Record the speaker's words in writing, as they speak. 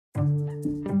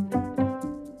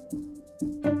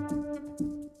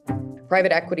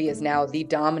Private equity is now the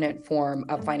dominant form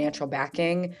of financial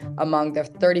backing among the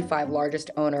 35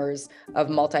 largest owners of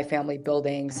multifamily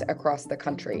buildings across the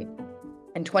country.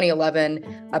 In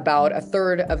 2011, about a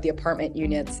third of the apartment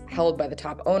units held by the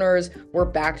top owners were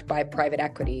backed by private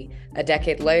equity. A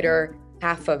decade later,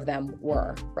 half of them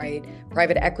were, right?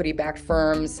 Private equity-backed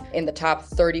firms in the top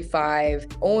 35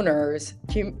 owners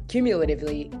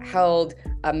cumulatively held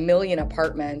 1 million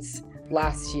apartments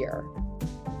last year.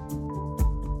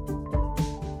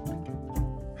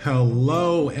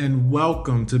 Hello and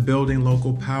welcome to Building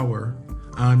Local Power.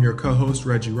 I'm your co-host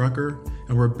Reggie Rucker,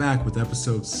 and we're back with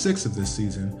episode 6 of this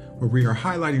season, where we are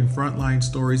highlighting frontline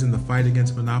stories in the fight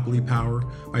against monopoly power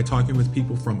by talking with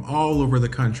people from all over the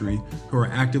country who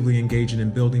are actively engaging in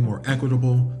building more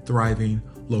equitable, thriving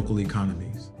local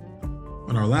economies.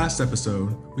 On our last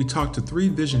episode, we talked to 3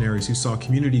 visionaries who saw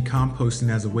community composting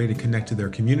as a way to connect to their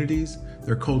communities,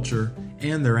 their culture,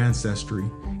 and their ancestry,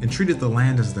 and treated the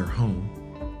land as their home.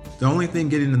 The only thing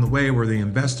getting in the way were the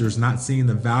investors not seeing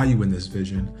the value in this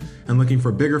vision and looking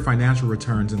for bigger financial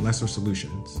returns and lesser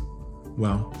solutions.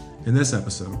 Well, in this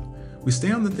episode, we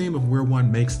stay on the theme of where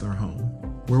one makes their home,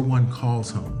 where one calls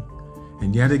home,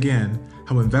 and yet again,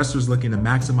 how investors looking to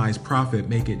maximize profit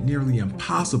make it nearly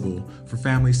impossible for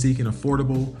families seeking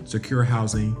affordable, secure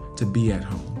housing to be at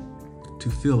home, to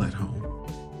feel at home.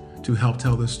 To help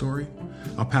tell this story,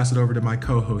 I'll pass it over to my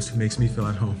co-host who makes me feel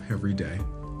at home every day,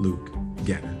 Luke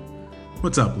Gannon.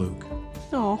 What's up, Luke?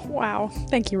 Oh, wow.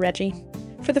 Thank you, Reggie.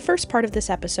 For the first part of this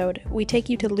episode, we take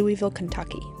you to Louisville,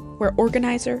 Kentucky, where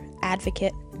organizer,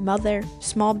 advocate, mother,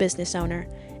 small business owner,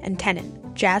 and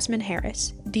tenant Jasmine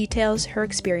Harris details her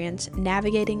experience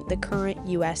navigating the current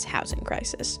U.S. housing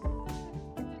crisis.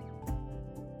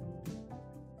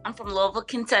 I'm from Louisville,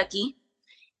 Kentucky,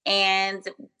 and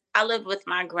I lived with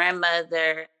my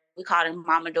grandmother. We called her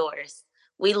Mama Doris.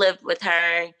 We lived with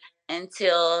her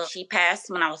until she passed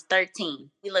when I was 13.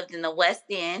 We lived in the West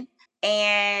End,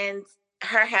 and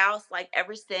her house,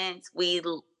 ever since we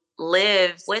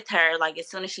lived with her, as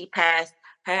soon as she passed,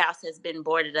 her house has been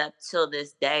boarded up till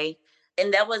this day.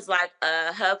 And that was like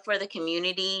a hub for the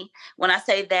community. When I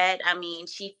say that, I mean,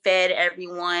 she fed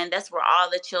everyone. That's where all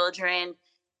the children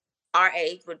our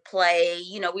age would play.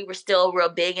 You know, we were still real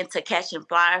big into catching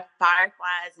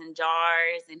fireflies in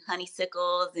jars and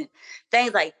honeysuckles and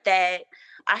things like that.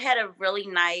 I had a really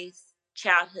nice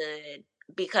childhood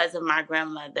because of my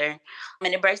grandmother.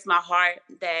 And it breaks my heart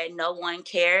that no one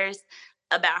cares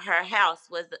about her house,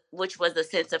 which was a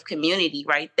sense of community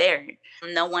right there.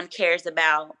 No one cares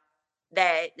about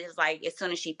that. It's like as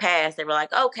soon as she passed, they were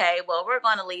like, okay, well, we're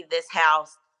going to leave this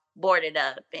house boarded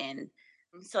up. And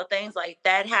so things like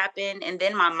that happened. And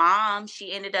then my mom,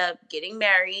 she ended up getting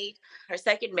married, her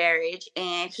second marriage,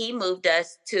 and he moved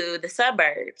us to the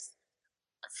suburbs.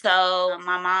 So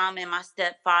my mom and my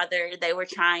stepfather, they were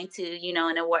trying to,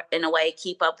 in a way,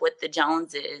 keep up with the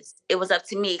Joneses. It was up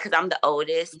to me because I'm the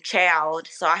oldest child.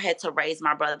 So I had to raise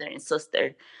my brother and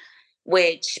sister,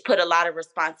 which put a lot of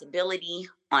responsibility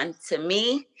onto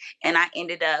me. And I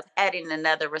ended up adding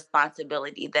another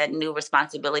responsibility. That new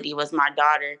responsibility was my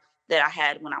daughter that I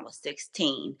had when I was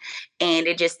 16. And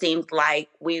it just seemed like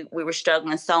we were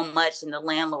struggling so much, and the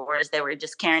landlords, they were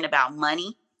just caring about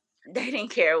money. They didn't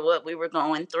care what we were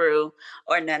going through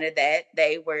or none of that.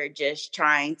 They were just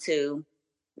trying to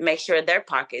make sure their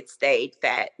pockets stayed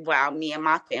fat while me and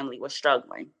my family were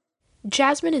struggling.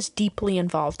 Jasmine is deeply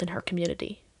involved in her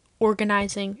community,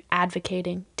 organizing,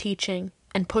 advocating, teaching,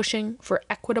 and pushing for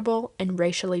equitable and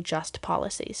racially just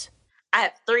policies. I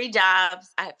have 3 jobs.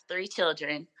 I have 3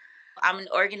 children. I'm an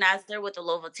organizer with the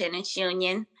Louisville Tenants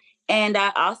Union, and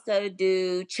I also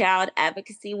do child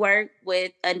advocacy work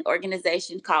with an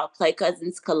organization called Play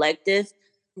Cousins Collective,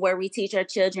 where we teach our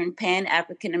children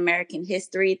Pan-African American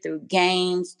history through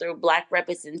games, through Black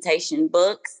representation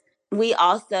books. We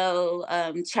also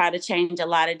try to change a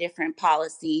lot of different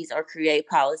policies or create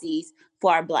policies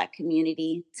for our Black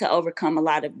community to overcome a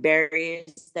lot of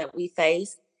barriers that we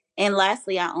face. And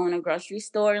lastly, I own a grocery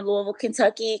store in Louisville,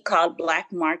 Kentucky called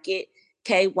Black Market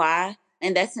KY.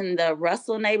 And that's in the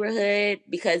Russell neighborhood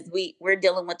because we're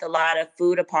dealing with a lot of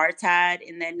food apartheid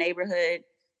in that neighborhood.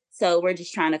 So we're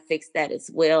just trying to fix that as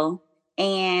well.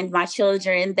 And my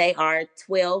children, they are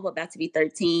 12, about to be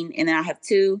 13. And then I have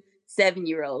 2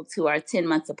 7-year-olds who are 10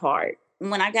 months apart.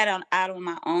 When I got out on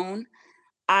my own,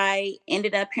 I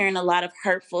ended up hearing a lot of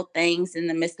hurtful things in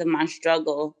the midst of my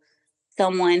struggle.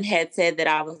 Someone had said that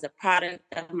I was a product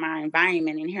of my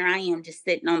environment. And here I am just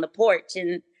sitting on the porch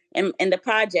and the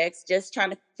projects, just trying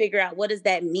to figure out what does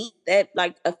that mean. That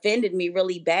offended me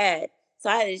really bad. So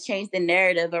I had to change the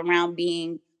narrative around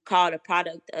being called a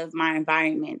product of my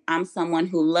environment. I'm someone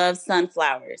who loves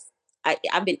sunflowers.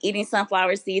 I've been eating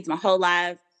sunflower seeds my whole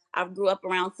life. I grew up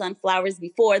around sunflowers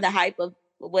before the hype of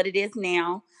what it is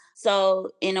now. So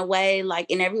in a way, like,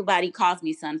 and everybody calls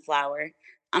me sunflower.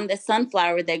 I'm the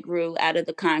sunflower that grew out of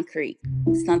the concrete.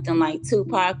 Something like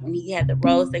Tupac, when he had the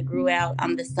rose that grew out,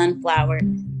 I'm the sunflower.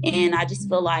 And I just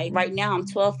feel like right now I'm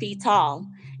 12 feet tall.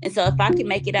 And so if I can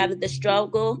make it out of the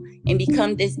struggle and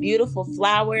become this beautiful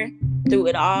flower through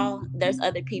it all, there's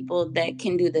other people that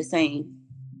can do the same.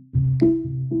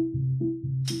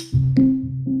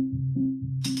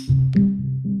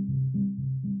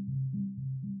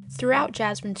 Throughout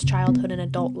Jasmine's childhood and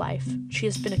adult life, she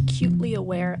has been acutely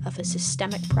aware of a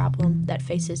systemic problem that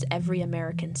faces every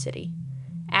American city: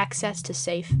 access to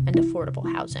safe and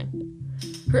affordable housing.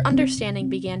 Her understanding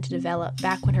began to develop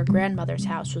back when her grandmother's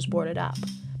house was boarded up,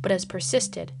 but has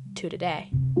persisted to today.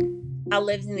 I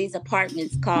lived in these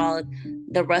apartments called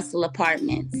the Russell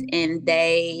Apartments, and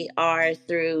they are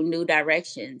through New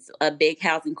Directions, a big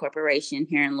housing corporation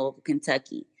here in Louisville,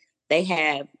 Kentucky. They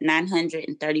have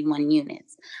 931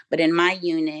 units. But in my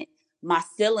unit, my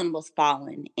ceiling was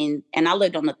falling. And I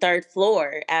lived on the third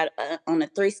floor on a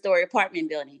 3-story apartment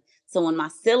building. So when my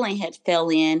ceiling had fell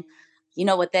in, you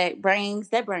know what that brings?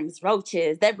 That brings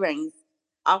roaches. That brings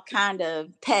all kind of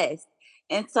pests.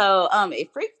 And so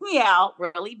it freaked me out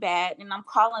really bad. And I'm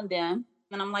calling them.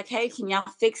 And I'm like, hey, can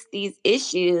y'all fix these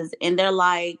issues? And they're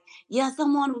like, yeah,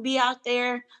 someone will be out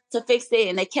there to fix it.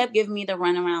 And they kept giving me the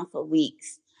runaround for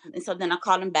weeks. And so then I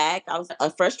called them back. I was a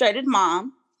frustrated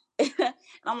mom. And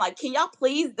I'm like, can y'all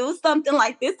please do something?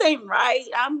 Like, this ain't right.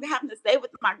 I'm having to stay with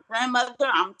my grandmother.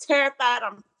 I'm terrified.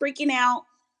 I'm freaking out.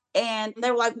 And they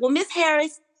were like, well, Miss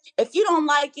Harris, if you don't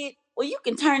like it, well, you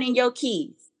can turn in your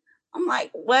keys. I'm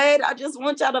like, what? I just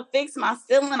want y'all to fix my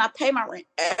ceiling. I pay my rent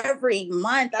every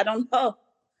month. I don't know.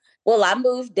 Well, I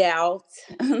moved out.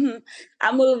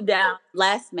 I moved out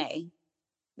last May.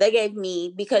 They gave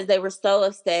me, because they were so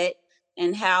upset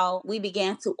and how we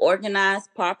began to organize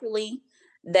properly,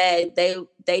 that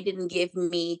they didn't give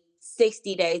me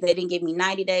 60 days. They didn't give me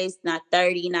 90 days, not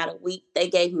 30, not a week. They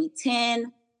gave me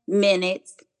 10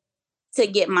 minutes to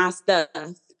get my stuff.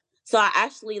 So I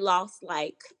actually lost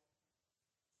like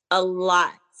a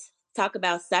lot. Talk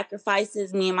about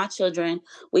sacrifices. Me and my children,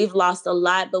 we've lost a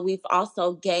lot, but we've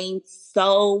also gained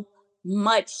so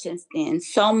much since then.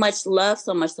 So much love,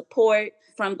 so much support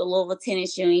from the Louisville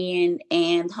Tenants Union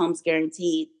and Homes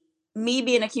Guaranteed. Me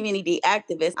being a community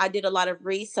activist, I did a lot of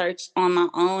research on my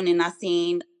own, and I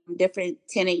seen different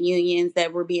tenant unions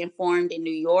that were being formed in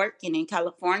New York and in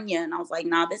California. And I was like,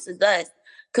 nah, this is us.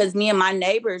 Because me and my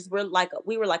neighbors, we were like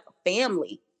a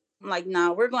family. I'm like,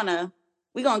 nah, we're gonna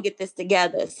get this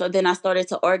together. So then I started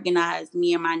to organize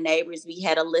me and my neighbors. We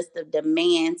had a list of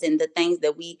demands and the things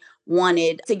that we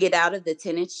wanted to get out of the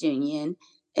tenants union.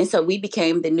 And so we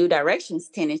became the New Directions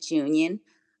Tenants Union.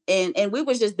 And we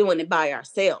was just doing it by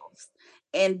ourselves.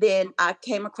 And then I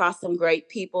came across some great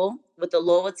people with the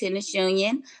Louisville Tenants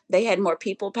Union. They had more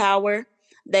people power.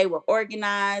 They were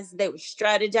organized. They were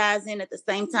strategizing at the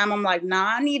same time. I'm like,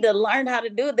 nah, I need to learn how to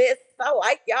do this. I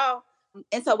like y'all.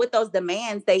 And so with those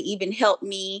demands, they even helped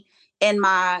me and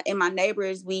my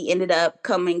neighbors. We ended up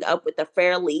coming up with a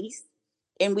fair lease.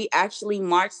 And we actually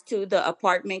marched to the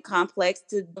apartment complex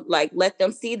to like let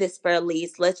them see this fair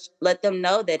lease. Let's let them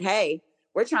know that, hey,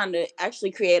 we're trying to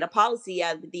actually create a policy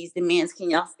out of these demands.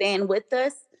 Can y'all stand with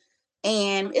us?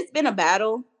 And it's been a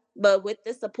battle, but with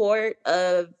the support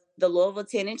of the Louisville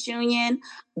Tenants Union,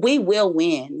 we will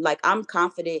win. Like, I'm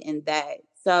confident in that.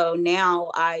 So now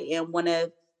I am one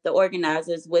of the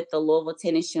organizers with the Louisville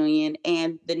Tenants Union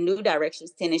and the New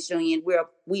Directions Tenants Union.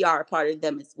 We are a part of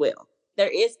them as well.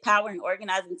 There is power in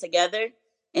organizing together,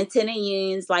 and tenant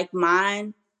unions like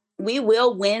mine, we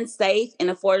will win safe and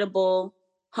affordable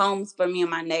homes for me and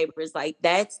my neighbors. Like,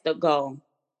 that's the goal.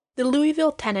 The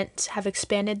Louisville tenants have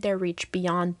expanded their reach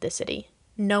beyond the city,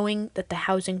 knowing that the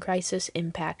housing crisis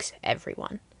impacts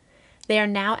everyone. They are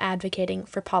now advocating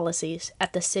for policies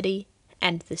at the city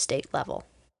and the state level.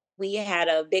 We had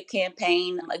a big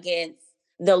campaign against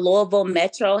the Louisville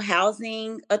Metro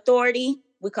Housing Authority.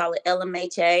 We call it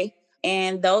LMHA.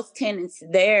 And those tenants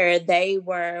there, they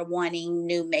were wanting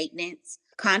new maintenance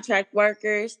contract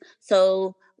workers.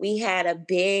 So we had a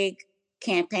big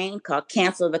campaign called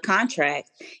Cancel the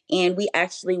Contract. And we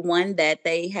actually won that.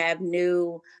 They have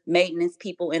new maintenance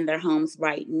people in their homes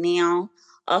right now.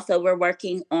 Also, we're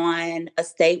working on a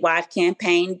statewide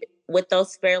campaign with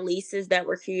those fair leases that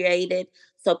were created.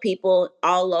 So people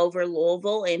all over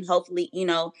Louisville and hopefully,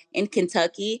 in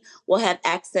Kentucky will have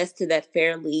access to that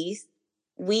fair lease.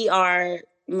 We are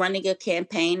running a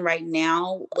campaign right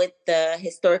now with the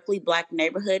Historically Black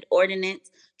Neighborhood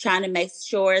Ordinance, trying to make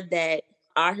sure that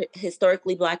our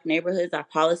historically Black neighborhoods are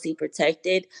policy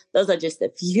protected. Those are just a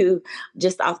few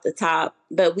just off the top,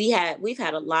 but we've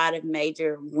had a lot of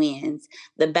major wins.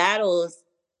 The battles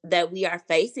that we are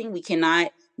facing, we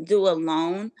cannot do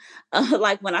alone.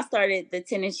 Like when I started the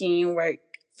tenants union work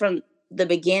from the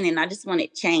beginning, I just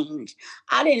wanted change.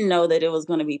 I didn't know that it was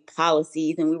going to be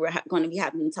policies and we were going to be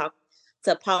having to talk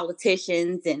to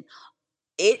politicians, and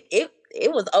it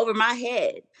was over my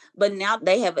head. But now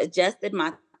they have adjusted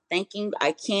my thinking.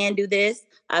 I can do this.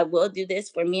 I will do this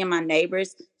for me and my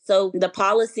neighbors. So the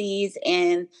policies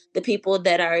and the people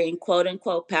that are in quote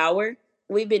unquote power,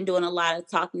 we've been doing a lot of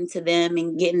talking to them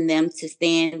and getting them to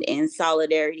stand in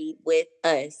solidarity with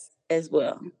us as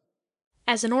well.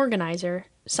 As an organizer,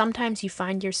 sometimes you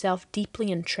find yourself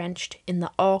deeply entrenched in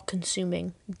the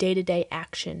all-consuming day-to-day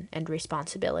action and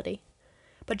responsibility.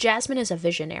 But Jasmine is a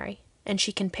visionary, and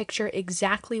she can picture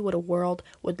exactly what a world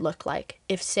would look like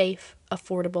if safe,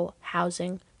 affordable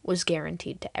housing was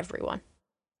guaranteed to everyone.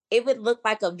 It would look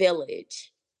like a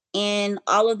village. And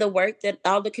all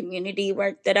the community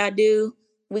work that I do,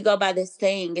 we go by this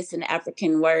saying, it's an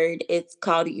African word. It's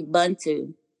called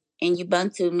Ubuntu. And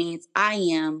Ubuntu means I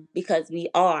am because we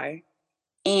are.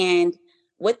 And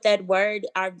with that word,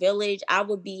 our village, I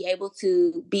would be able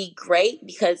to be great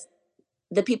because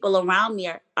the people around me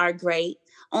are great.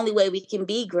 Only way we can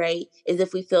be great is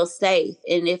if we feel safe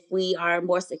and if we are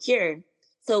more secure.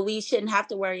 So we shouldn't have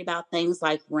to worry about things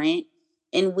like rent,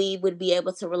 and we would be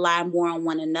able to rely more on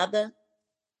one another,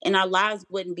 and our lives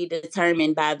wouldn't be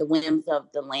determined by the whims of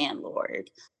the landlord.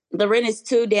 The rent is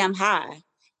too damn high.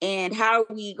 And how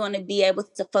are we going to be able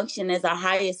to function as our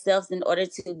highest selves in order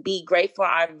to be great for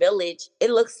our village? It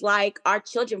looks like our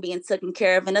children being taken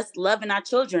care of and us loving our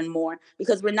children more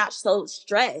because we're not so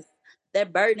stressed.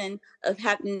 That burden of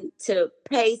having to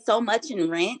pay so much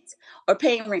in rent or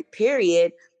paying rent,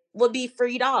 period, will be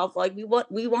freed off. Like we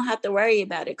won't have to worry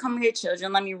about it. Come here,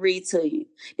 children, let me read to you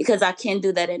because I can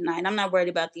do that at night. I'm not worried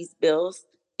about these bills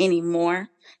anymore.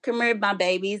 Come here, my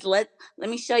babies. Let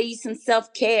me show you some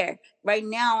self-care. Right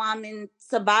now, I'm in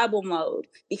survival mode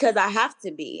because I have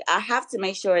to be. I have to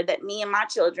make sure that me and my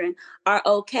children are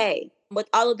okay. With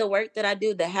all of the work that I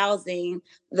do, the housing,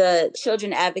 the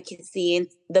children advocacy, and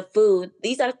the food,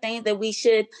 these are things that we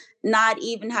should not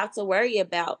even have to worry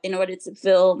about in order to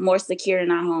feel more secure in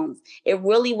our homes. It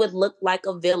really would look like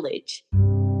a village.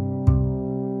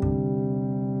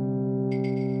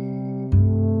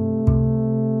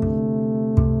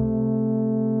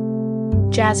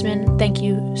 Jasmine, thank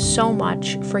you so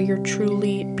much for your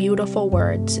truly beautiful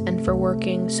words and for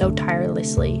working so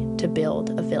tirelessly to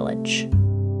build a village.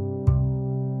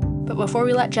 But before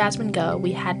we let Jasmine go,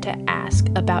 we had to ask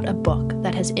about a book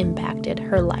that has impacted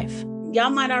her life.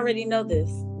 Y'all might already know this,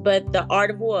 but The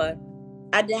Art of War.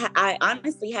 I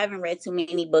honestly haven't read too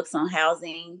many books on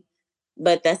housing,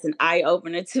 but that's an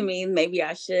eye-opener to me. Maybe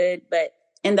I should, but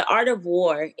in The Art of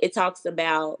War, it talks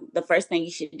about the first thing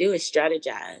you should do is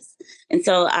strategize. And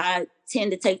so I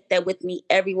tend to take that with me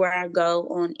everywhere I go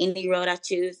on any road I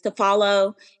choose to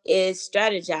follow is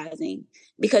strategizing,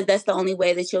 because that's the only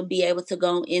way that you'll be able to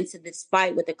go into this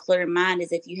fight with a clear mind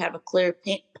is if you have a clear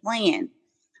plan.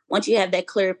 Once you have that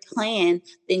clear plan,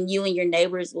 then you and your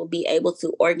neighbors will be able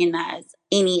to organize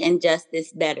any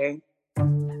injustice better.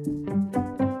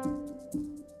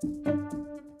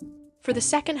 For the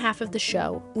second half of the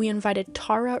show, we invited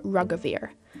Tara Ruggiveer,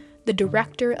 the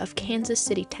director of Kansas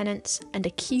City Tenants and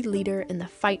a key leader in the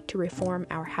fight to reform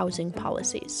our housing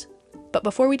policies. But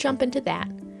before we jump into that,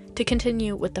 to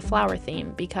continue with the flower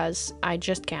theme, because I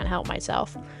just can't help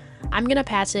myself, I'm going to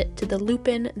pass it to the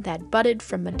lupin that budded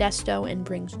from Modesto and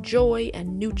brings joy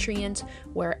and nutrients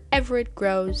wherever it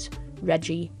grows,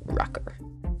 Reggie Rucker.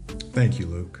 Thank you,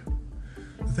 Luke.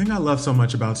 The thing I love so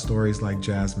much about stories like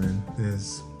Jasmine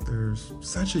is there's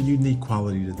such a unique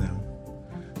quality to them.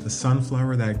 The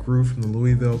sunflower that grew from the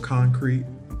Louisville concrete,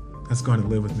 that's going to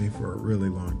live with me for a really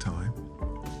long time.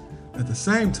 At the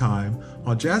same time,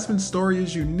 while Jasmine's story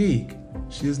is unique,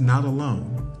 she is not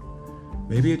alone.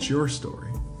 Maybe it's your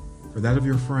story, or that of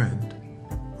your friend,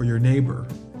 or your neighbor,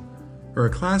 or a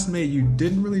classmate you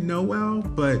didn't really know well,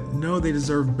 but know they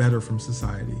deserve better from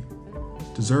society,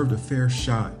 deserved a fair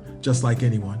shot, just like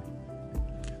anyone.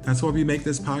 That's why we make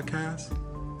this podcast,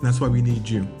 and that's why we need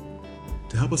you,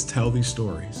 to help us tell these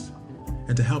stories,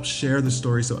 and to help share the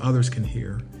stories so others can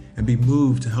hear, and be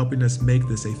moved to helping us make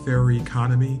this a fairer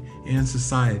economy and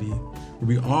society where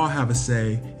we all have a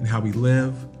say in how we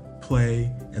live,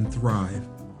 play, and thrive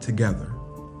together.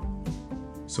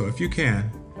 So if you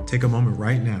can, Take a moment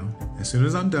right now. As soon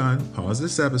as I'm done, pause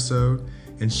this episode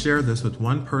and share this with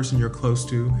one person you're close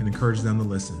to and encourage them to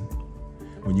listen.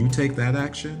 When you take that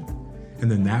action,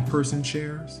 and then that person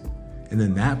shares, and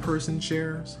then that person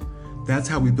shares, that's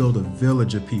how we build a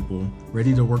village of people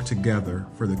ready to work together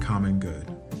for the common good.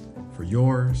 For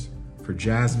yours, for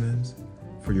Jasmine's,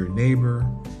 for your neighbor,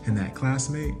 and that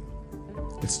classmate.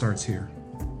 It starts here.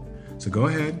 So go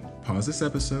ahead, pause this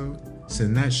episode,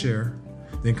 send that share,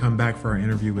 then come back for our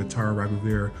interview with Tara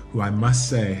Raghuveer, who I must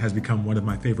say has become one of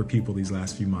my favorite people these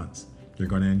last few months. You're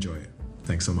going to enjoy it.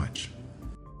 Thanks so much.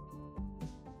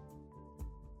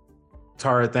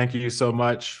 Tara, thank you so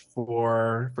much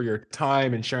for your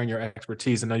time and sharing your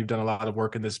expertise. I know you've done a lot of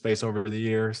work in this space over the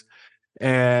years.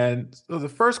 And so the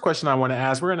first question I want to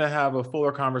ask, we're going to have a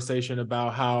fuller conversation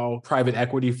about how private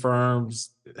equity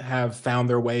firms have found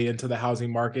their way into the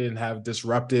housing market and have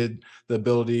disrupted the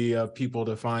ability of people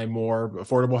to find more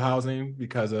affordable housing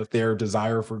because of their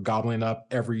desire for gobbling up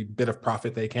every bit of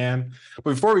profit they can.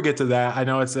 But before we get to that, I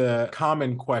know it's a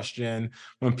common question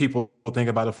when people think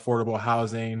about affordable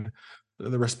housing.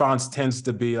 The response tends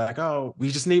to be like, oh,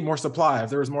 we just need more supply. If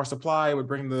there was more supply, it would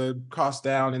bring the cost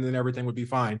down and then everything would be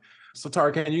fine. So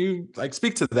Tara, can you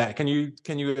speak to that? Can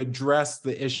you address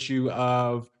the issue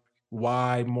of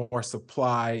why more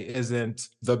supply isn't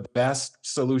the best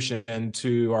solution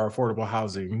to our affordable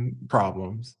housing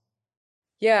problems?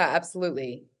 Yeah,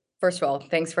 absolutely. First of all,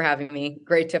 thanks for having me.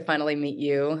 Great to finally meet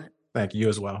you. Thank you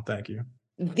as well. Thank you.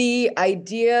 The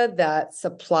idea that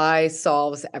supply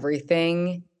solves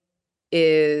everything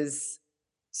is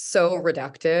so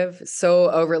reductive,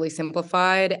 so overly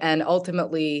simplified, and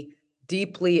ultimately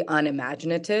deeply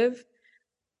unimaginative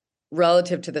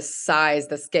relative to the size,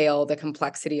 the scale, the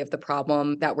complexity of the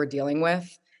problem that we're dealing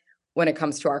with when it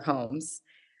comes to our homes.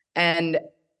 And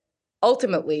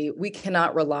ultimately, we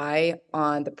cannot rely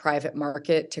on the private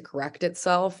market to correct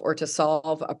itself or to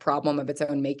solve a problem of its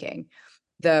own making.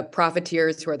 The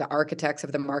profiteers who are the architects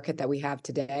of the market that we have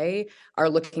today are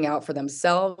looking out for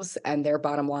themselves and their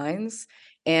bottom lines.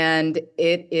 And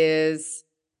it is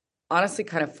honestly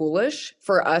kind of foolish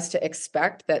for us to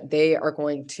expect that they are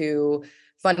going to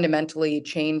fundamentally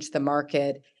change the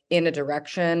market in a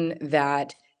direction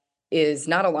that is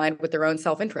not aligned with their own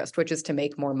self-interest, which is to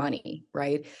make more money,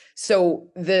 right? So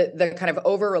the kind of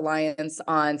over-reliance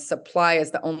on supply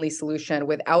as the only solution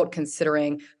without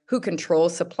considering who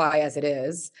controls supply as it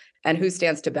is and who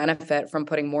stands to benefit from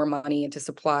putting more money into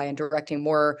supply and directing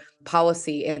more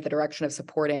policy in the direction of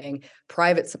supporting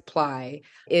private supply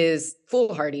is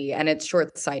foolhardy and it's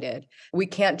short-sighted. We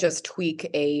can't just tweak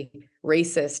a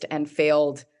racist and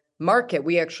failed market.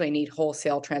 We actually need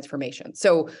wholesale transformation.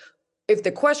 So if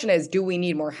the question is, do we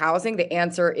need more housing? The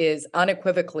answer is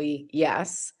unequivocally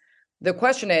yes. The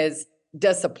question is,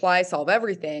 does supply solve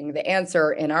everything? The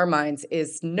answer in our minds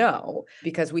is no,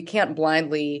 because we can't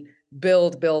blindly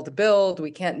build.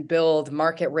 We can't build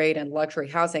market rate and luxury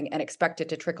housing and expect it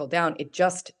to trickle down. It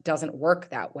just doesn't work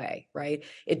that way, right?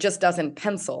 It just doesn't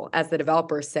pencil, as the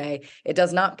developers say. It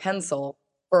does not pencil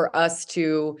for us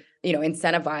to,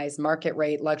 incentivize market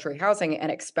rate luxury housing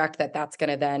and expect that that's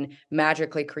going to then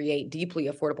magically create deeply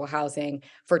affordable housing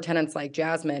for tenants like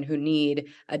Jasmine who need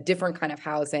a different kind of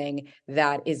housing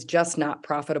that is just not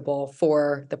profitable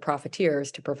for the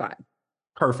profiteers to provide.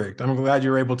 Perfect. I'm glad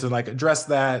you're able to address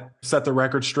that, set the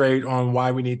record straight on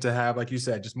why we need to have, like you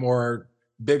said, just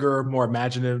bigger, more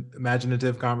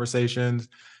imaginative conversations.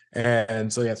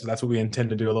 And so, so that's what we intend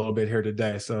to do a little bit here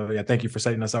today. So thank you for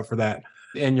setting us up for that.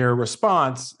 In your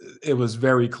response, it was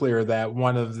very clear that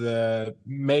one of the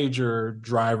major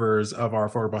drivers of our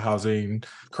affordable housing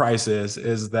crisis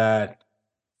is that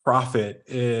profit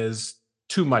is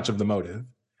too much of the motive.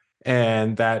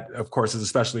 And that, of course, is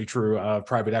especially true of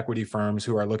private equity firms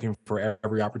who are looking for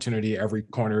every opportunity, every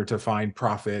corner to find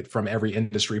profit from every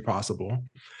industry possible.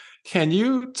 Can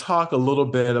you talk a little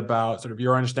bit about sort of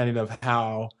your understanding of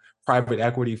how private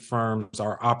equity firms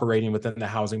are operating within the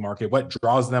housing market? What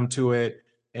draws them to it?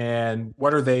 And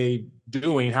what are they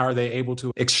doing? How are they able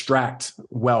to extract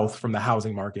wealth from the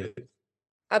housing market?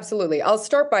 Absolutely. I'll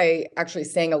start by actually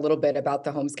saying a little bit about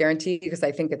the Homes Guarantee, because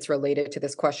I think it's related to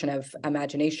this question of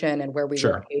imagination and where we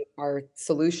locate our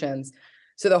solutions.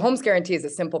 So the Homes Guarantee is a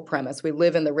simple premise. We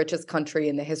live in the richest country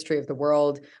in the history of the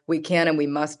world. We can and we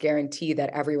must guarantee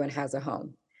that everyone has a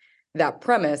home. That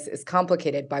premise is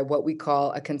complicated by what we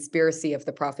call a conspiracy of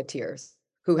the profiteers,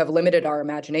 who have limited our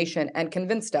imagination and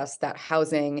convinced us that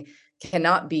housing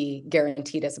cannot be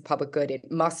guaranteed as a public good.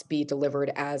 It must be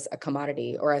delivered as a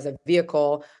commodity or as a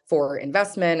vehicle for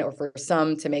investment or for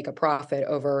some to make a profit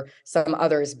over some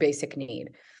other's basic need.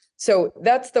 So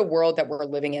that's the world that we're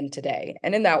living in today.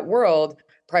 And in that world,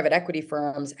 private equity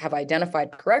firms have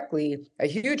identified correctly a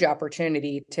huge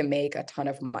opportunity to make a ton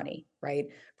of money, right?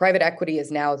 Private equity is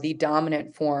now the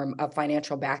dominant form of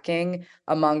financial backing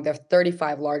among the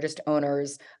 35 largest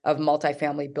owners of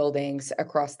multifamily buildings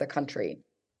across the country.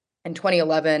 In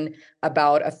 2011,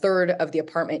 about a third of the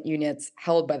apartment units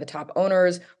held by the top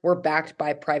owners were backed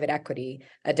by private equity.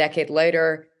 A decade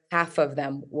later, half of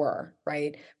them were,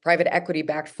 right? Private equity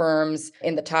backed firms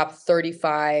in the top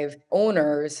 35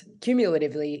 owners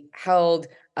cumulatively held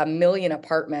 1 million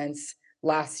apartments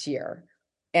last year.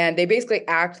 And they basically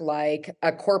act like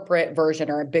a corporate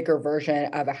version or a bigger version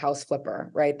of a house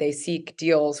flipper, right? They seek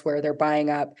deals where they're buying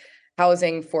up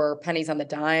housing for pennies on the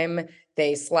dime.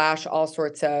 They slash all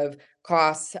sorts of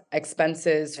costs,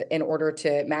 expenses in order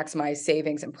to maximize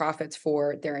savings and profits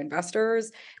for their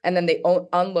investors. And then they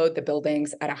unload the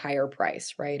buildings at a higher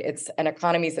price, right? It's an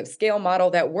economies of scale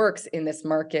model that works in this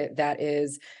market that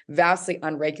is vastly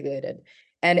unregulated.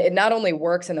 And it not only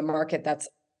works in the market that's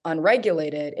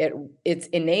unregulated, it's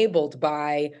enabled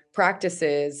by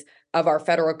practices of our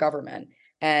federal government.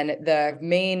 And the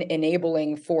main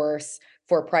enabling force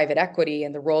for private equity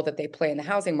and the role that they play in the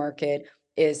housing market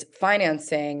is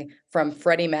financing from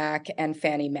Freddie Mac and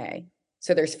Fannie Mae.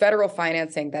 So there's federal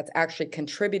financing that's actually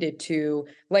contributed to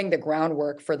laying the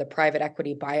groundwork for the private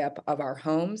equity buy-up of our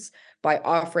homes by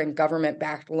offering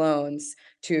government-backed loans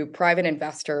to private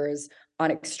investors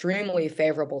on extremely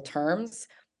favorable terms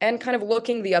and kind of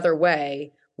looking the other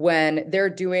way when they're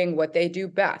doing what they do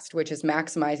best, which is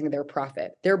maximizing their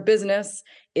profit. Their business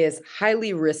is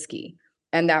highly risky,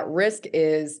 and that risk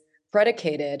is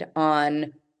predicated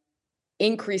on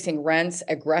increasing rents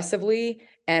aggressively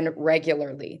and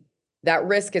regularly. That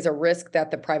risk is a risk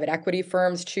that the private equity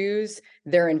firms choose,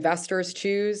 their investors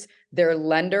choose, their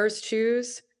lenders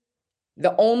choose.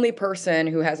 The only person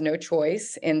who has no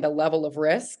choice in the level of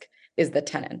risk is the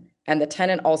tenant. And the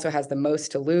tenant also has the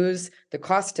most to lose. The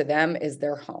cost to them is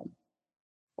their home.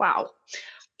 Wow.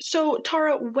 So,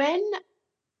 Tara, when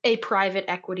a private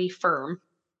equity firm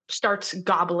starts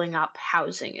gobbling up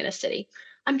housing in a city,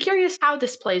 I'm curious how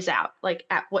this plays out, like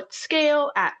at what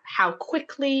scale, at how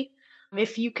quickly.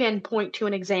 If you can point to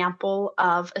an example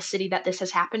of a city that this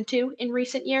has happened to in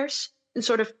recent years and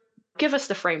sort of give us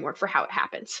the framework for how it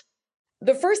happens.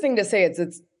 The first thing to say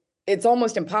is it's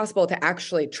almost impossible to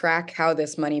actually track how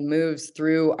this money moves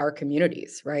through our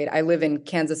communities, right? I live in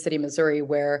Kansas City, Missouri,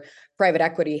 where private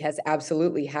equity has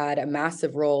absolutely had a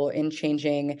massive role in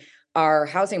changing our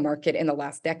housing market in the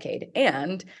last decade.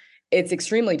 And it's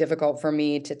extremely difficult for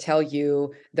me to tell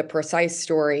you the precise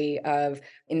story of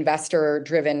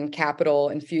investor-driven capital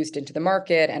infused into the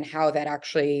market and how that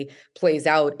actually plays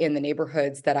out in the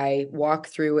neighborhoods that I walk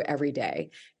through every day.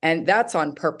 And that's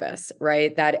on purpose,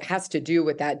 right? That has to do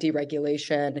with that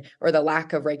deregulation or the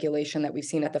lack of regulation that we've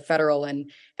seen at the federal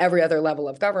and every other level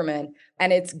of government.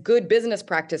 And it's good business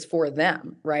practice for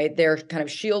them, right? They're kind of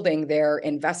shielding their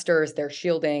investors, they're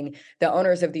shielding the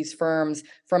owners of these firms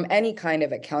from any kind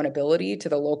of accountability to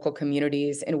the local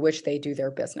communities in which they do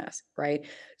their business, right?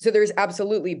 So there's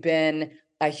absolutely been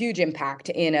a huge impact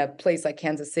in a place like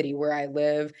Kansas City, where I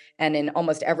live, and in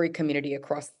almost every community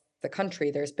across the country.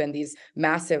 There's been these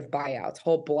massive buyouts,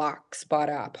 whole blocks bought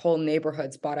up, whole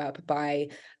neighborhoods bought up by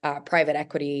private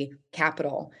equity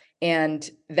capital. And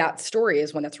that story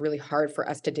is one that's really hard for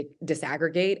us to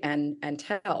disaggregate and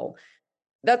tell.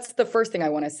 That's the first thing I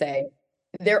want to say.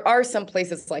 There are some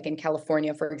places like in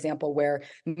California, for example, where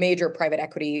major private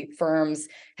equity firms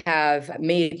have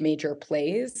made major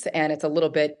plays, and it's a little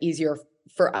bit easier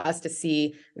for us to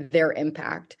see their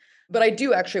impact. But I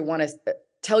do actually want to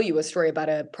tell you a story about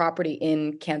a property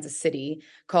in Kansas City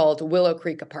called Willow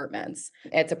Creek Apartments.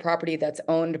 It's a property that's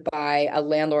owned by a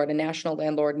landlord, a national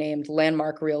landlord named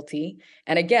Landmark Realty.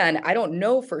 And again, I don't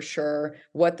know for sure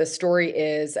what the story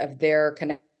is of their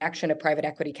connection to private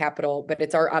equity capital, but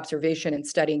it's our observation in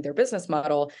studying their business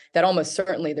model that almost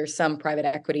certainly there's some private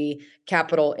equity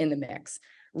capital in the mix.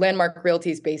 Landmark Realty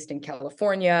is based in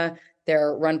California.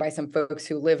 They're run by some folks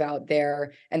who live out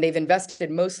there, and they've invested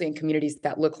mostly in communities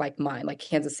that look like mine, like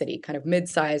Kansas City, kind of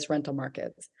mid-sized rental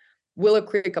markets. Willow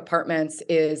Creek Apartments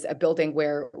is a building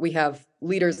where we have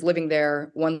leaders living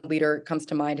there. One leader comes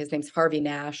to mind. His name's Harvey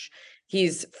Nash.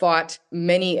 He's fought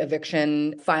many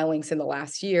eviction filings in the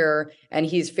last year, and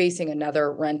he's facing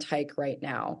another rent hike right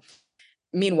now.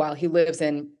 Meanwhile, he lives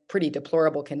in pretty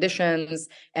deplorable conditions,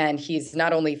 and he's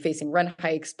not only facing rent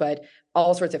hikes, but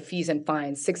all sorts of fees and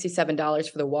fines, $67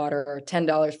 for the water,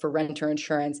 $10 for renter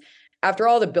insurance. After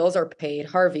all the bills are paid,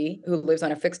 Harvey, who lives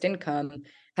on a fixed income,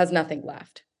 has nothing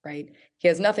left, right? He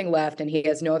has nothing left, and he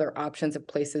has no other options of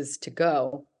places to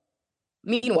go.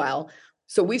 Meanwhile,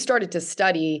 so we started to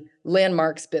study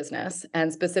Landmark's business,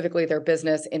 and specifically their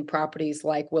business in properties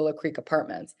like Willow Creek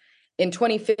Apartments. In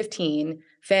 2015,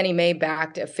 Fannie Mae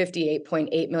backed a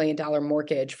 $58.8 million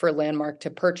mortgage for Landmark to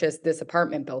purchase this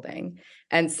apartment building.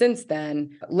 And since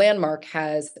then, Landmark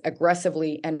has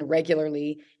aggressively and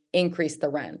regularly increased the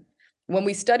rent. When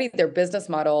we study their business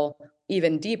model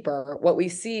even deeper, what we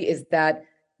see is that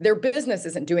their business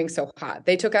isn't doing so hot.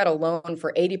 They took out a loan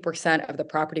for 80% of the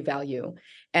property value.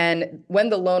 And when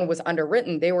the loan was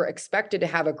underwritten, they were expected to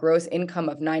have a gross income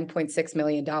of $9.6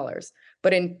 million.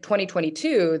 But in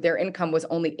 2022, their income was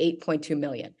only $8.2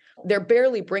 million. They're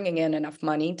barely bringing in enough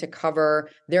money to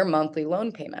cover their monthly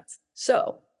loan payments.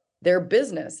 So their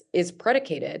business is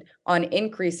predicated on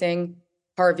increasing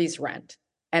Harvey's rent.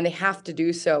 And they have to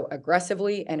do so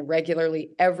aggressively and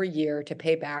regularly every year to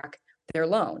pay back their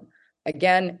loan.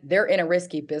 Again, they're in a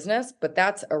risky business, but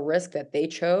that's a risk that they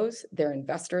chose, their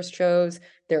investors chose,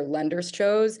 their lenders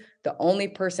chose. The only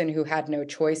person who had no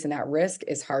choice in that risk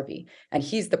is Harvey. And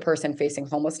he's the person facing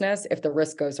homelessness if the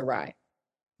risk goes awry.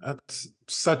 That's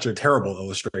such a terrible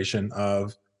illustration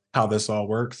of how this all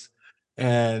works.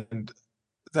 And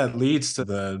that leads to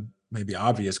the maybe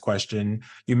obvious question.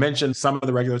 You mentioned some of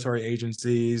the regulatory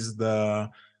agencies, the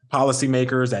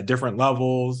policymakers at different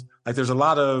levels. Like there's a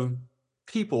lot of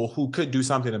people who could do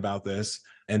something about this,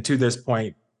 and to this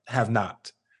point have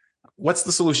not. What's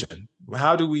the solution?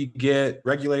 How do we get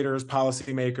regulators,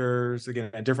 policymakers, again,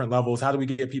 at different levels, how do we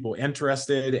get people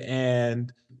interested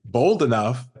and bold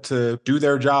enough to do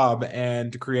their job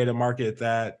and to create a market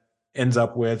that ends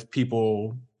up with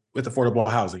people with affordable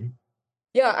housing?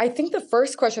 Yeah, I think the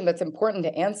first question that's important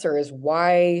to answer is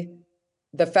why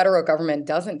the federal government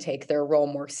doesn't take their role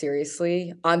more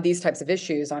seriously on these types of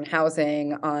issues, on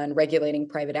housing, on regulating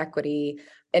private equity.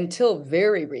 Until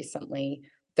very recently,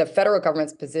 the federal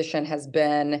government's position has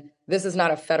been, this is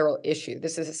not a federal issue.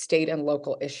 This is a state and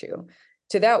local issue.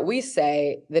 To that, we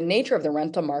say the nature of the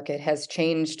rental market has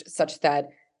changed such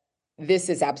that this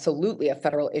is absolutely a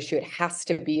federal issue. It has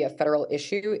to be a federal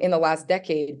issue. In the last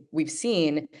decade, we've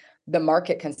seen the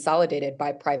market consolidated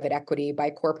by private equity, by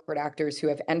corporate actors who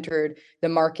have entered the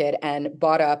market and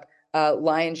bought up a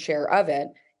lion's share of it.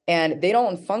 And they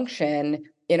don't function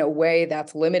in a way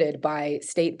that's limited by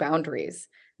state boundaries.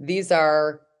 These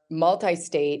are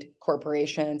multi-state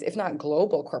corporations, if not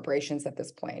global corporations at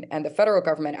this point. And the federal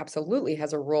government absolutely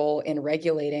has a role in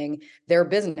regulating their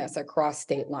business across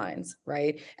state lines,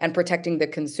 right? And protecting the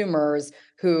consumers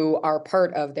who are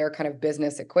part of their kind of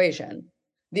business equation.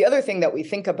 The other thing that we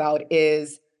think about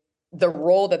is the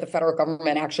role that the federal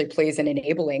government actually plays in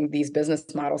enabling these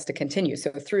business models to continue.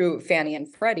 So through Fannie and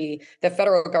Freddie, the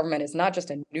federal government is not just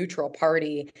a neutral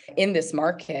party in this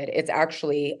market, it's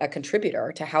actually a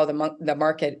contributor to how the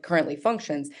market currently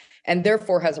functions, and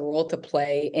therefore has a role to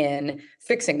play in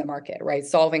fixing the market, right?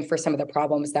 Solving for some of the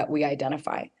problems that we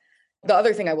identify. The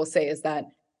other thing I will say is that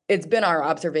it's been our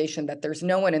observation that there's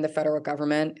no one in the federal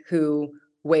government who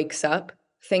wakes up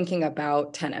thinking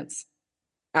about tenants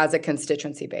as a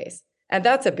constituency base. And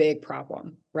that's a big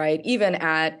problem, right? Even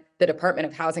at the Department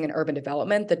of Housing and Urban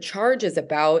Development, the charge is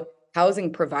about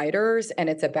housing providers and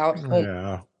it's about home.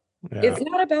 Yeah. It's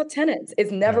not about tenants.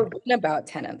 It's never been about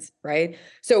tenants, right?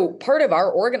 So part of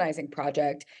our organizing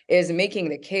project is making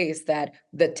the case that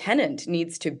the tenant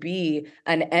needs to be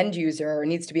an end user or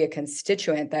needs to be a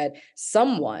constituent that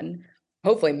someone,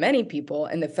 hopefully many people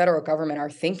in the federal government, are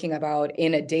thinking about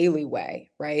in a daily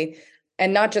way, right?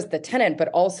 And not just the tenant, but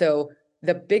also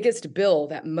the biggest bill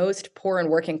that most poor and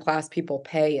working class people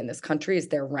pay in this country is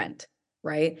their rent,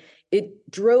 right? It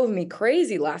drove me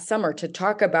crazy last summer to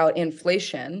talk about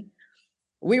inflation.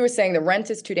 We were saying the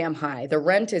rent is too damn high. The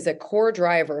rent is a core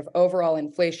driver of overall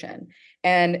inflation.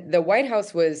 And the White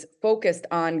House was focused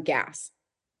on gas.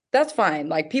 That's fine.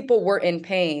 Like, people were in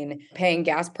pain paying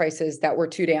gas prices that were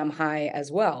too damn high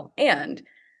as well. And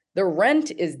the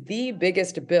rent is the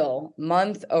biggest bill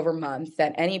month over month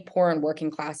that any poor and working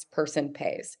class person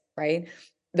pays, right?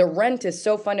 The rent is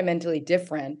so fundamentally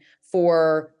different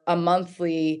for a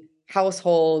monthly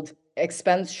household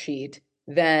expense sheet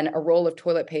than a roll of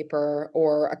toilet paper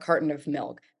or a carton of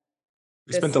milk.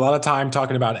 We spent a lot of time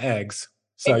talking about eggs.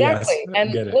 So exactly. Yes,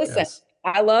 and get it. Listen, yes.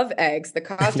 I love eggs. The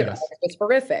cost of Yes. eggs was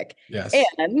horrific. Yes.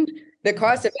 And the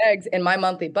cost of eggs in my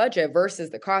monthly budget versus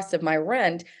the cost of my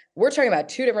rent, we're talking about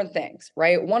two different things,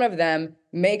 right? One of them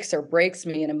makes or breaks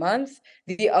me in a month.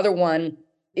 The other one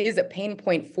is a pain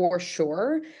point for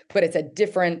sure, but it's a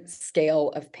different scale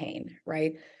of pain,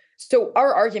 right? So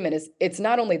our argument is it's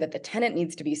not only that the tenant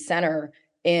needs to be center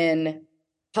in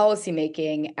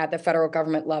policymaking at the federal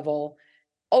government level,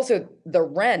 also the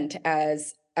rent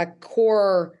as a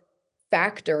core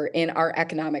factor in our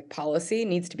economic policy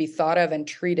needs to be thought of and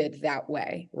treated that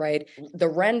way, right? The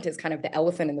rent is kind of the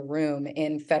elephant in the room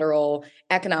in federal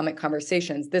economic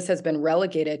conversations. This has been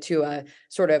relegated to a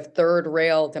sort of third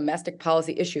rail domestic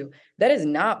policy issue. That is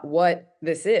not what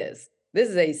this is. This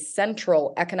is a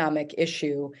central economic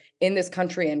issue in this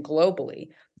country and globally.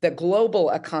 The global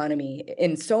economy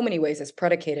in so many ways is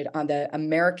predicated on the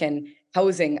American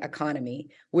housing economy,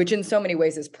 which in so many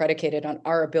ways is predicated on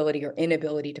our ability or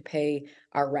inability to pay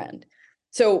our rent.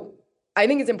 So I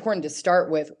think it's important to start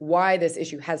with why this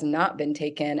issue has not been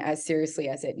taken as seriously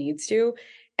as it needs to.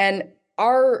 And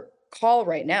our call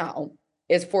right now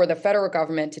is for the federal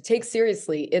government to take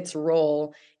seriously its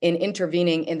role in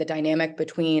intervening in the dynamic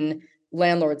between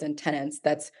landlords and tenants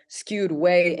that's skewed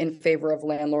way in favor of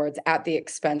landlords at the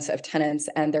expense of tenants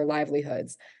and their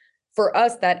livelihoods. For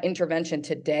us, that intervention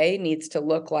today needs to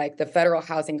look like the Federal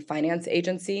Housing Finance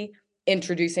Agency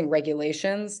introducing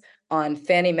regulations on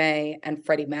Fannie Mae and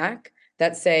Freddie Mac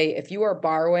that say if you are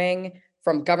borrowing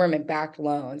from government-backed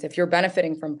loans, if you're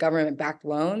benefiting from government-backed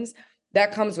loans,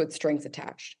 that comes with strings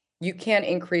attached. You can't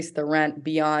increase the rent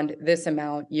beyond this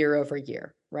amount year over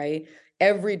year, right?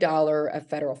 Every dollar of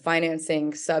federal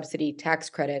financing, subsidy, tax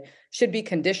credit should be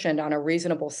conditioned on a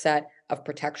reasonable set of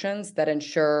protections that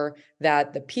ensure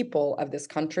that the people of this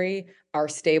country are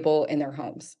stable in their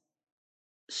homes.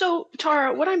 So,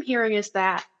 Tara, what I'm hearing is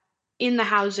that in the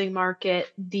housing market,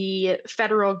 the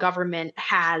federal government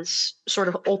has sort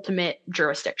of ultimate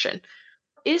jurisdiction.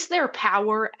 Is there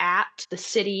power at the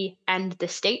city and the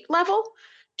state level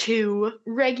to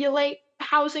regulate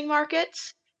housing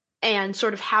markets? And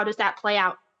sort of how does that play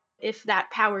out if that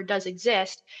power does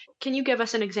exist? Can you give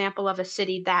us an example of a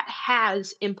city that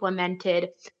has implemented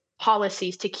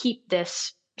policies to keep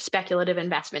this speculative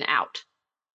investment out?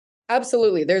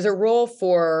 Absolutely. There's a role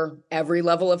for every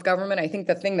level of government. I think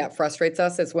the thing that frustrates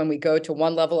us is when we go to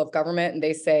one level of government and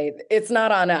they say, it's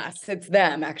not on us, it's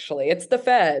them, actually. It's the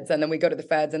feds. And then we go to the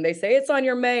feds and they say, it's on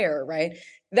your mayor, right?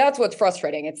 That's what's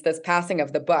frustrating. It's this passing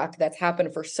of the buck that's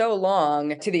happened for so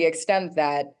long to the extent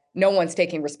that no one's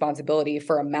taking responsibility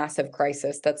for a massive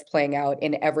crisis that's playing out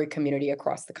in every community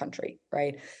across the country,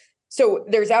 right? So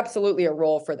there's absolutely a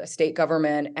role for the state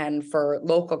government and for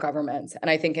local governments. And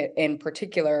I think in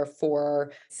particular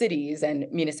for cities and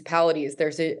municipalities,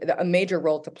 there's a major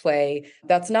role to play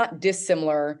that's not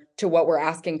dissimilar to what we're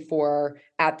asking for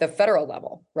at the federal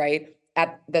level, right?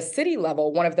 At the city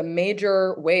level, one of the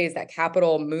major ways that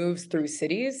capital moves through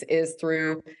cities is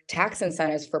through tax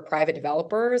incentives for private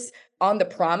developers on the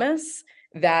promise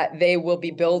that they will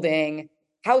be building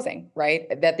housing, right?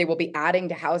 That they will be adding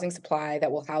to housing supply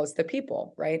that will house the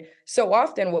people, right? So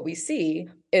often what we see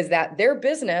is that their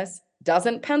business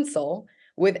doesn't pencil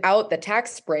without the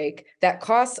tax break that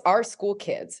costs our school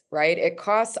kids, right? It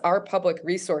costs our public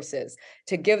resources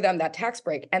to give them that tax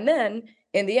break. And then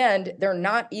in the end, they're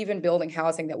not even building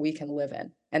housing that we can live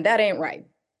in. And that ain't right.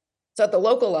 So at the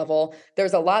local level,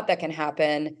 there's a lot that can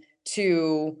happen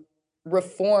to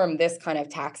reform this kind of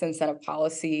tax incentive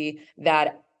policy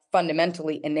that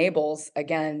fundamentally enables,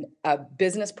 again, a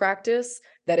business practice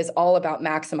that is all about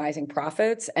maximizing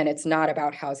profits, and it's not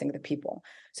about housing the people.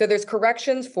 So there's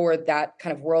corrections for that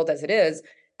kind of world as it is.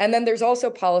 And then there's also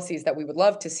policies that we would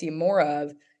love to see more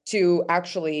of to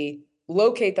actually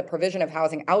locate the provision of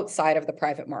housing outside of the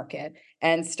private market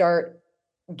and start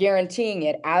guaranteeing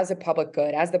it as a public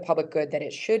good, as the public good that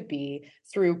it should be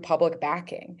through public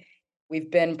backing. We've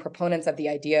been proponents of the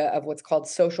idea of what's called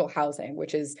social housing,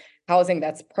 which is housing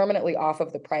that's permanently off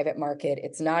of the private market.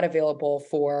 It's not available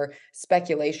for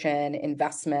speculation,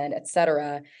 investment, et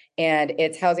cetera. And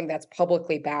it's housing that's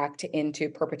publicly backed into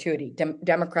perpetuity,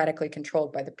 democratically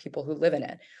controlled by the people who live in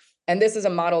it. And this is a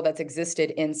model that's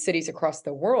existed in cities across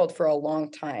the world for a long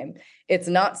time. It's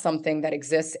not something that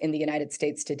exists in the United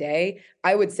States today,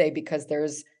 I would say, because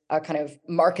there's a kind of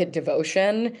market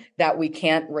devotion that we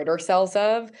can't rid ourselves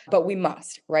of, but we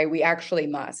must, right? We actually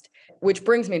must. Which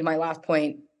brings me to my last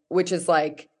point, which is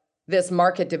like this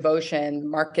market devotion,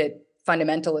 market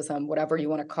fundamentalism, whatever you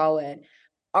want to call it.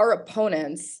 Our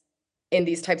opponents in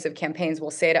these types of campaigns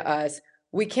will say to us,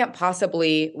 we can't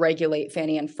possibly regulate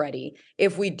Fannie and Freddie.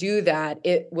 If we do that,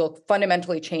 it will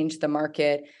fundamentally change the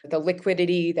market. The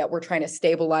liquidity that we're trying to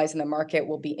stabilize in the market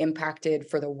will be impacted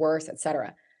for the worse, et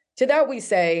cetera. To that, we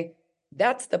say,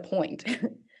 that's the point.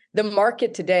 The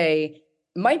market today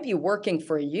might be working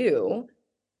for you.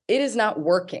 It is not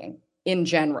working in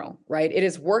general, right? It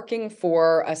is working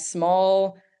for a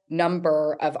small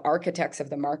number of architects of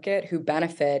the market who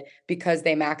benefit because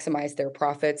they maximize their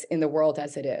profits in the world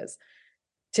as it is.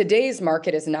 Today's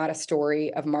market is not a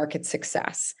story of market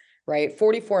success, right?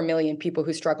 44 million people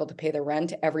who struggle to pay their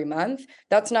rent every month.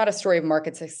 That's not a story of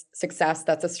market success.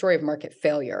 That's a story of market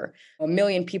failure. A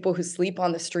million people who sleep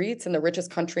on the streets in the richest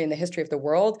country in the history of the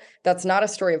world. That's not a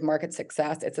story of market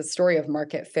success. It's a story of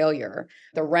market failure.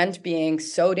 The rent being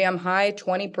so damn high,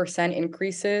 20%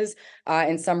 increases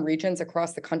in some regions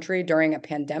across the country during a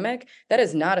pandemic. That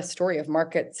is not a story of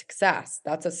market success.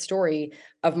 That's a story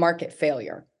of market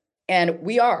failure. And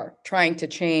we are trying to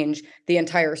change the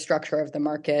entire structure of the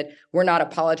market. We're not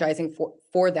apologizing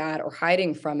for that or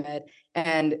hiding from it.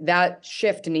 And that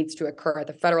shift needs to occur at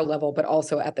the federal level, but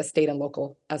also at the state and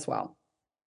local as well.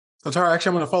 So Tara,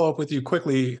 actually, I'm going to follow up with you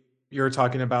quickly. You're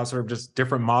talking about sort of just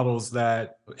different models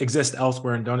that exist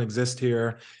elsewhere and don't exist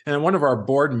here. And one of our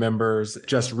board members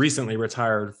just recently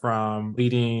retired from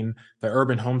leading the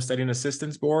Urban Homesteading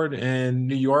Assistance Board in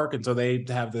New York. And so they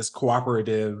have this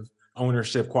cooperative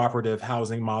ownership, cooperative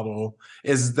housing model.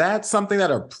 Is that something that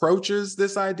approaches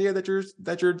this idea that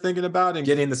you're thinking about, and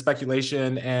getting the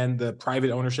speculation and the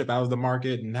private ownership out of the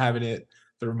market and having it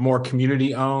sort of more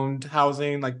community-owned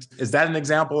housing? Like, is that an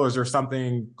example, or is there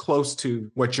something close to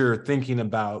what you're thinking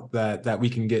about that we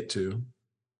can get to?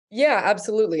 Yeah,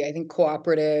 absolutely. I think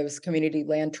cooperatives, community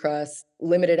land trusts,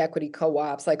 limited equity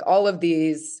co-ops, like all of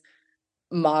these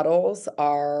models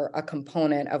are a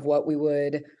component of what we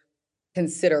would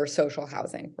consider social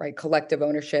housing, right? Collective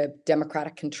ownership,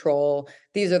 democratic control.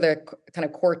 These are the kind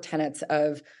of core tenets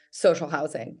of social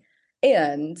housing.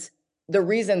 And the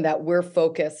reason that we're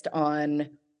focused on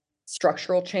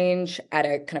structural change at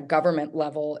a kind of government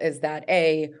level is that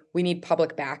A, we need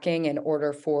public backing in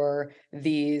order for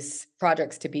these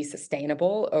projects to be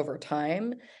sustainable over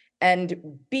time.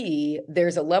 And B,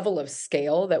 there's a level of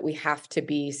scale that we have to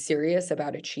be serious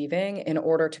about achieving in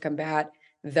order to combat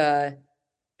the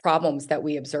problems that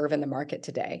we observe in the market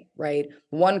today, right?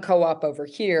 One co-op over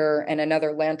here and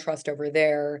another land trust over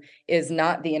there is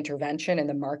not the intervention in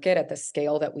the market at the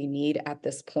scale that we need at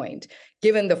this point,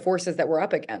 given the forces that we're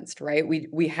up against, right?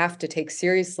 We have to take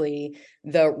seriously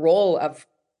the role of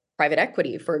private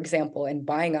equity, for example, in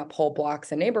buying up whole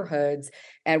blocks and neighborhoods.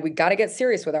 And we got to get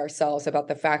serious with ourselves about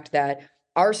the fact that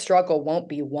our struggle won't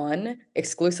be won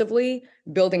exclusively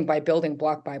building by building,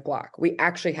 block by block. We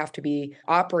actually have to be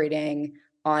operating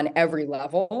on every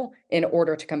level in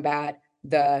order to combat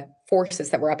the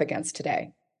forces that we're up against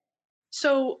today.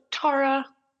 So, Tara,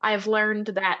 I've learned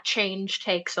that change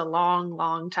takes a long,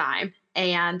 long time.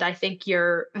 And I think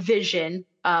your vision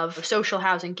of social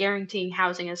housing, guaranteeing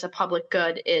housing as a public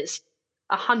good, is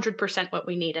 100% what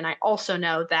we need. And I also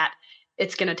know that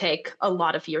it's going to take a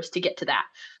lot of years to get to that.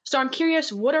 So I'm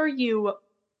curious, what are you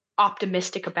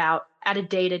optimistic about at a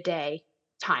day-to-day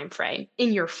time frame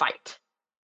in your fight?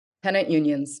 Tenant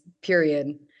unions,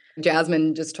 period.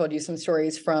 Jasmine just told you some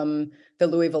stories from the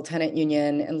Louisville Tenant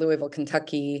Union in Louisville,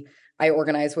 Kentucky. I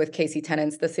organize with KC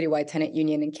Tenants, the citywide tenant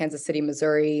union in Kansas City,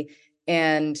 Missouri.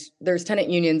 And there's tenant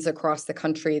unions across the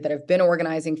country that have been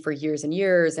organizing for years and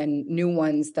years, and new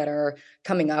ones that are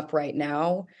coming up right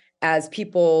now as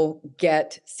people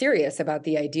get serious about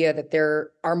the idea that there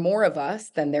are more of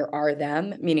us than there are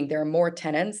them, meaning there are more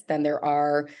tenants than there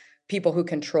are people who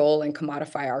control and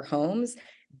commodify our homes.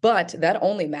 But that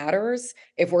only matters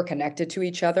if we're connected to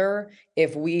each other,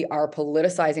 if we are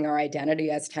politicizing our identity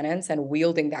as tenants and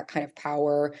wielding that kind of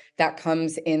power that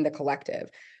comes in the collective.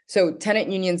 So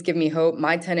tenant unions give me hope.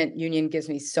 My tenant union gives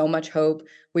me so much hope.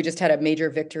 We just had a major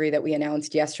victory that we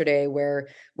announced yesterday where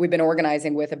we've been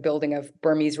organizing with a building of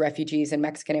Burmese refugees and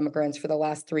Mexican immigrants for the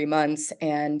last 3 months.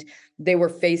 And they were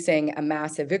facing a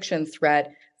mass eviction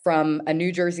threat from a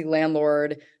New Jersey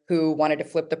landlord who wanted to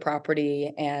flip the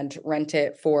property and rent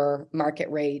it for market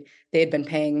rate. They had been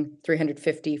paying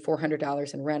 $350,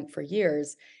 $400 in rent for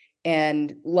years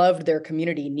and loved their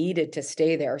community, needed to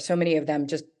stay there. So many of them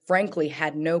just frankly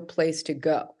had no place to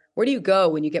go. Where do you go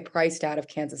when you get priced out of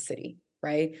Kansas City,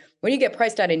 right? When you get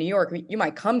priced out of New York, you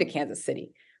might come to Kansas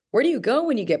City. Where do you go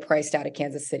when you get priced out of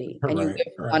Kansas City and you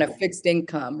live on a fixed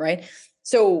income, right?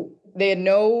 So they had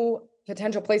no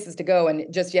potential places to go.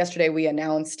 And just yesterday, we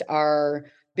announced our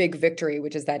big victory,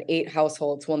 which is that 8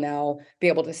 households will now be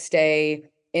able to stay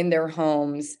in their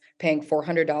homes, paying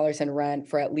 $400 in rent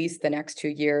for at least the next 2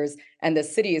 years. And the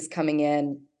city is coming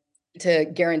in to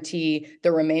guarantee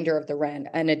the remainder of the rent,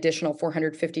 an additional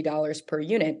 $450 per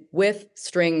unit with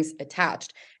strings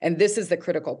attached. And this is the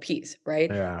critical piece,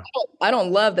 right? Yeah. I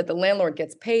don't love that the landlord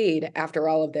gets paid after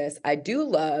all of this. I do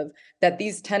love that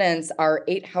these tenants are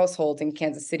 8 households in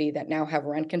Kansas City that now have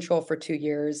rent control for 2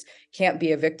 years, can't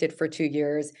be evicted for 2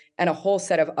 years, and a whole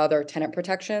set of other tenant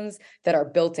protections that are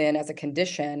built in as a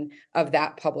condition of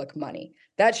that public money.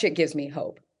 That shit gives me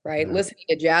hope. right? Listening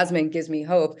to Jasmine gives me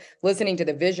hope. Listening to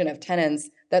the vision of tenants,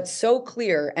 that's so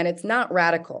clear and it's not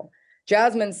radical.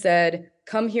 Jasmine said,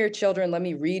 "Come here, children, let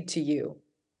me read to you."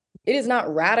 It is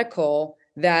not radical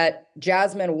that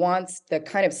Jasmine wants the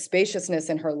kind of spaciousness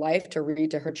in her life to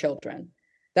read to her children.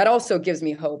 That also gives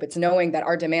me hope. It's knowing that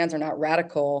our demands are not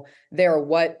radical. They're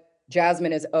what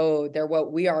Jasmine is owed. They're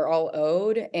what we are all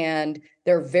owed. And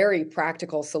they're very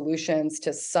practical solutions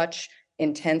to such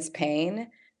intense pain.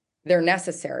 They're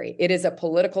necessary. It is a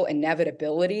political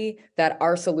inevitability that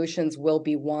our solutions will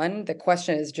be won. The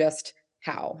question is just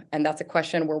how. And that's a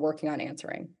question we're working on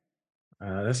answering.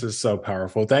 This is so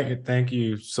powerful. Thank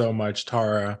you so much,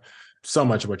 Tara. So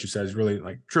much of what you said is really,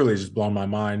 like, truly just blown my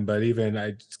mind. But even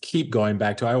I just keep going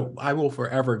back to, I will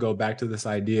forever go back to this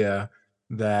idea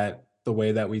that the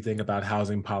way that we think about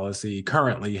housing policy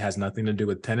currently has nothing to do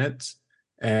with tenants.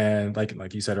 And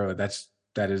like you said earlier,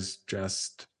 that is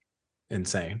just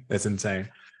insane. That's insane.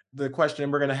 The question,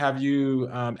 we're going to have you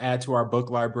add to our book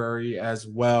library as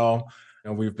well.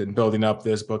 And we've been building up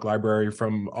this book library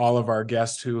from all of our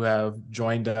guests who have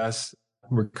joined us.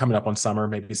 We're coming up on summer,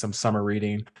 maybe some summer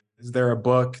reading. Is there a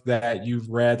book that you've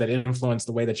read that influenced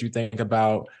the way that you think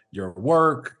about your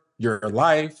work, your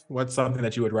life? What's something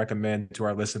that you would recommend to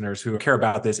our listeners who care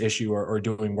about this issue or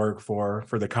doing work for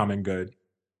the common good?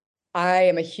 I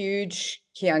am a huge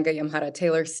Keeanga-Yamahtta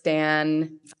Taylor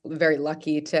stan. Very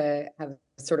lucky to have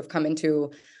sort of come into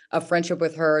a friendship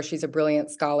with her. She's a brilliant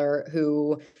scholar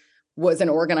who was an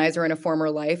organizer in a former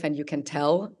life, and you can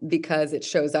tell because it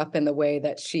shows up in the way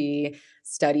that she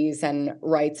studies and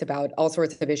writes about all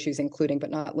sorts of issues, including but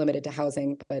not limited to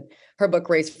housing. But her book,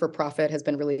 Race for Profit, has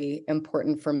been really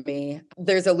important for me.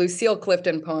 There's a Lucille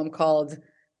Clifton poem called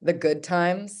The Good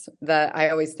Times that I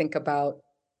always think about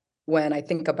when I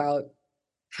think about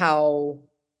how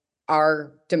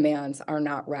our demands are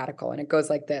not radical. And it goes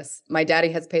like this: my daddy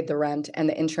has paid the rent, and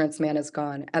the insurance man is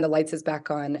gone, and the lights is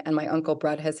back on, and my Uncle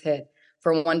Brett has hit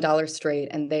for $1 straight,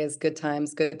 and they is good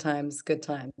times, good times, good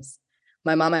times.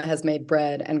 My mama has made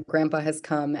bread, and grandpa has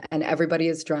come, and everybody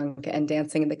is drunk and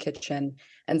dancing in the kitchen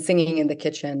and singing in the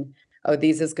kitchen. Oh,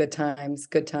 these is good times,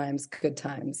 good times, good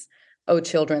times. Oh,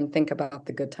 children, think about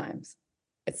the good times.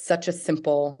 It's such a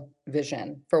simple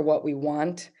vision for what we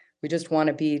want. We just want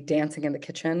to be dancing in the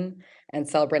kitchen and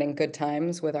celebrating good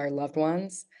times with our loved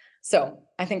ones. So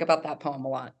I think about that poem a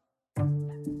lot.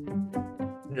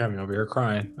 You got me over here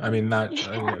crying. I mean, not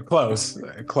close.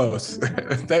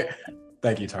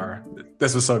 Thank you, Tara.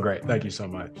 This was so great. Thank you so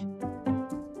much.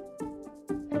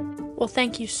 Well,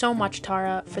 thank you so much,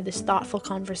 Tara, for this thoughtful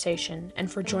conversation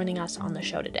and for joining us on the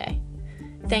show today.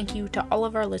 Thank you to all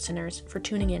of our listeners for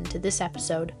tuning in to this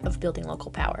episode of Building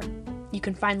Local Power. You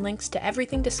can find links to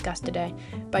everything discussed today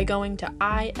by going to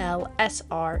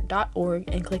ilsr.org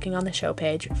and clicking on the show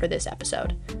page for this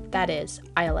episode. That is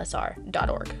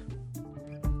ilsr.org.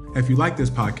 If you like this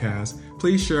podcast,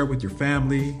 please share it with your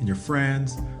family and your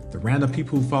friends, the random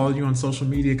people who follow you on social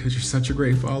media because you're such a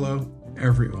great follow,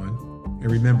 everyone. And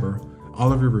remember,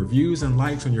 all of your reviews and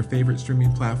likes on your favorite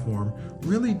streaming platform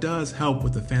really does help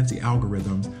with the fancy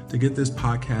algorithms to get this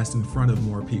podcast in front of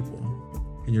more people.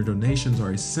 And your donations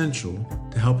are essential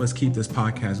to help us keep this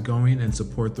podcast going and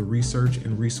support the research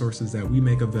and resources that we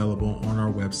make available on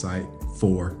our website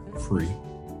for free.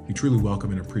 We truly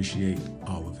welcome and appreciate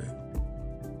all of it.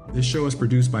 This show is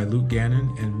produced by Luke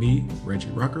Gannon and me, Reggie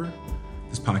Rucker.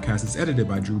 This podcast is edited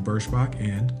by Drew Birschbach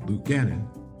and Luke Gannon.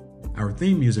 Our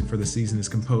theme music for the season is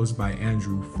composed by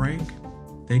Andrew Frank.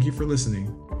 Thank you for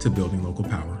listening to Building Local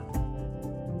Power.